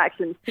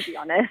interactions, to be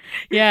honest.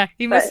 Yeah,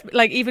 you must,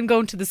 like, even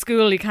going to the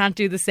school, you can't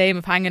do the same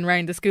of hanging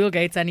around the school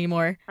gates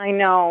anymore. I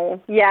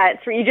know. Yeah,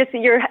 it's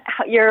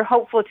you're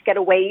hopeful to get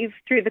a wave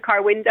through the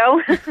car window.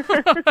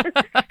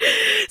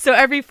 So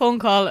every phone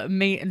call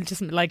me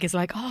just like is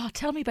like, oh,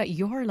 tell me about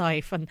your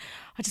life, and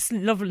I just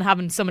love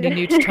having somebody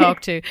new to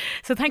talk to.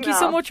 So thank you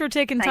so much for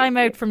taking time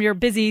out from your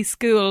busy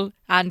school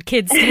and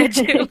kids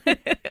schedule.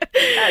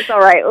 That's all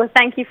right. Well,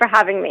 thank you for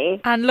having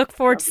me. And look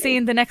forward to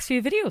seeing the next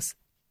few videos.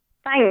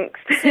 Thanks.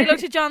 Say hello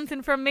to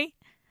Jonathan from me.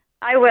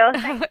 I will.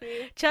 Thank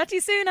you. Chat to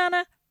you soon,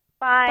 Anna.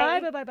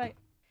 Bye. Bye.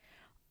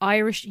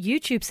 Irish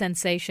YouTube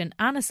sensation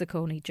Anna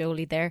Saccone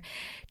Jolie there,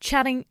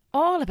 chatting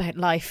all about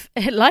life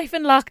in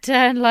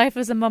lockdown, life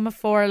as a mum of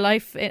four,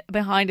 life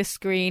behind a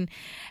screen.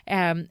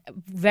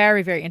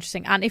 Very, very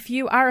interesting. And if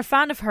you are a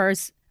fan of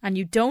hers and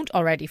you don't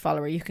already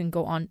follow her, you can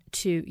go on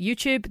to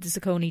YouTube. The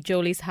Saccone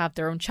Jolies have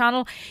their own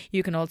channel.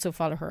 You can also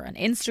follow her on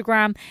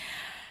Instagram.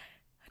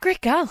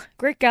 Great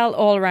gal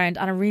all around,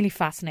 and a really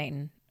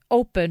fascinating,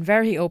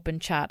 very open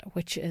chat,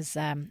 which is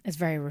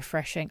very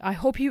refreshing. I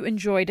hope you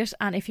enjoyed it,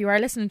 and if you are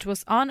listening to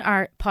us on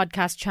our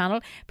podcast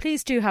channel,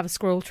 please do have a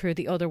scroll through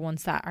the other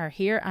ones that are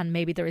here, and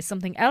maybe there is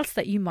something else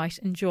that you might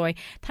enjoy.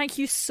 Thank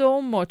you so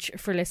much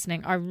for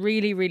listening. I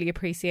really, really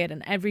appreciate it,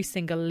 and every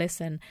single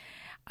listen.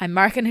 I'm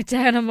marking it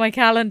down on my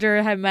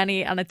calendar how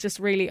many, and it just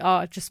really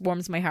it just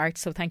warms my heart.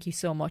 So thank you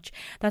so much.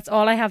 That's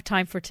all I have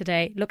time for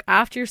today. Look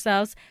after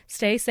yourselves,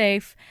 stay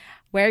safe,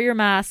 wear your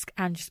mask,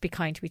 and just be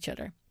kind to each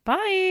other.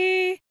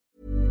 Bye.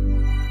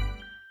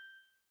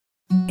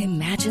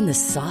 Imagine the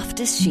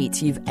softest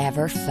sheets you've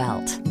ever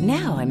felt.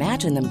 Now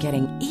imagine them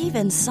getting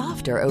even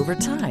softer over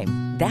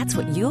time. That's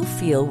what you'll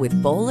feel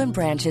with Boll &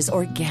 Branch's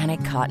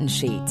organic cotton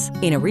sheets.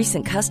 In a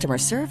recent customer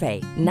survey,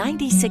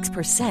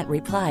 96%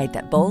 replied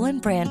that Boll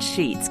 & Branch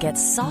sheets get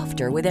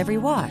softer with every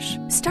wash.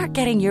 Start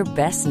getting your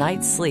best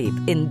night's sleep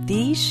in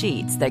these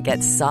sheets that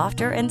get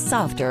softer and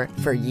softer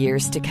for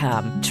years to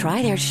come.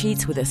 Try their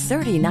sheets with a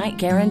 30-night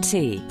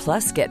guarantee.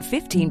 Plus, get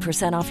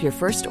 15% off your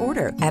first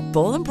order at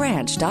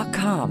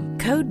bollandbranch.com.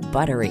 Code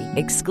BUTTERY.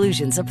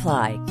 Exclusions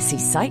apply. See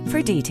site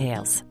for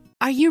details.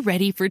 Are you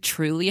ready for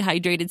truly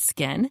hydrated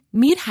skin?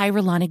 Meet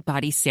Hyaluronic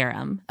Body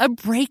Serum, a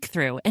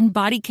breakthrough in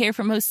body care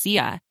from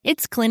Osea.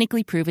 It's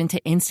clinically proven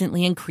to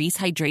instantly increase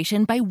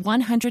hydration by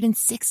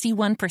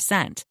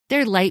 161%.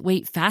 Their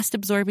lightweight,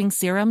 fast-absorbing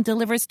serum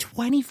delivers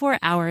 24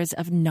 hours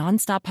of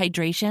nonstop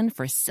hydration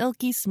for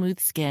silky smooth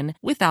skin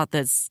without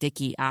the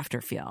sticky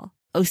afterfeel.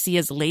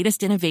 Osea's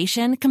latest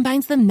innovation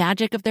combines the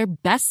magic of their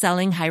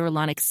best-selling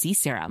Hyaluronic Sea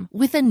Serum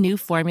with a new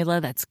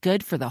formula that's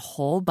good for the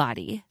whole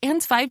body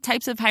and 5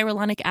 types of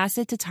hyaluronic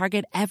acid to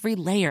target every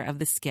layer of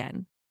the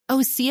skin.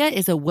 Osea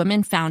is a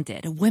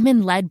women-founded,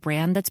 women-led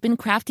brand that's been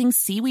crafting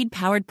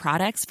seaweed-powered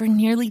products for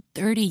nearly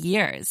 30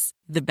 years.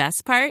 The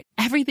best part?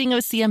 Everything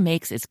Osea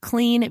makes is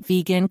clean,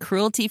 vegan,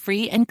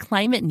 cruelty-free, and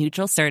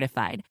climate-neutral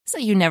certified, so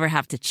you never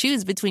have to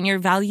choose between your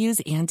values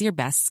and your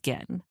best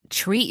skin.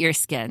 Treat your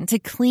skin to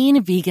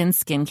clean, vegan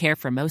skincare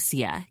from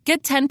Osea.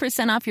 Get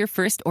 10% off your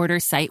first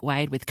order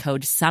site-wide with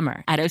code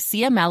SUMMER at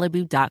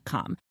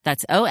OseaMalibu.com.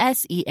 That's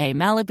OSEA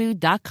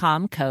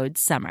Malibu.com, code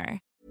SUMMER.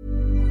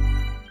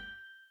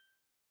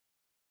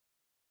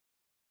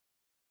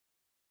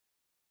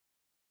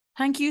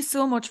 Thank you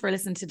so much for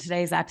listening to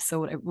today's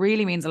episode. It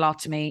really means a lot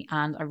to me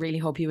and I really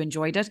hope you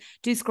enjoyed it.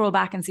 Do scroll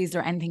back and see is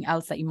there anything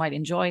else that you might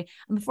enjoy.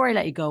 And before I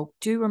let you go,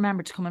 do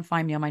remember to come and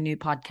find me on my new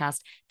podcast,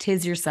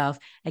 Tis Yourself.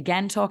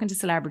 Again, talking to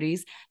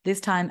celebrities,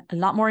 this time a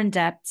lot more in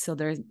depth. So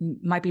there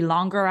might be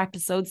longer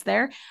episodes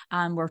there.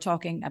 And we're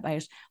talking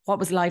about what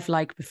was life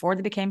like before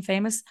they became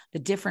famous, the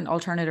different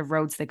alternative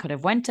roads they could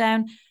have went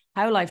down,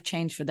 how life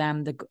changed for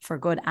them, for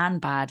good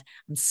and bad,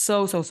 and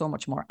so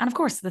much more. And of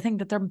course, the thing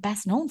that they're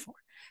best known for.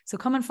 So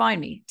come and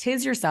find me,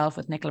 Tis Yourself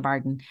with Nicola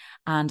Barden.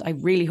 And I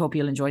really hope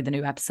you'll enjoy the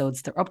new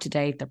episodes. They're up to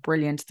date. They're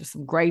brilliant. There's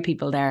some great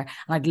people there.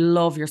 And I'd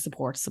love your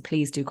support. So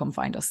please do come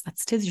find us.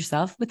 That's Tis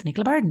Yourself with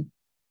Nicola Barden.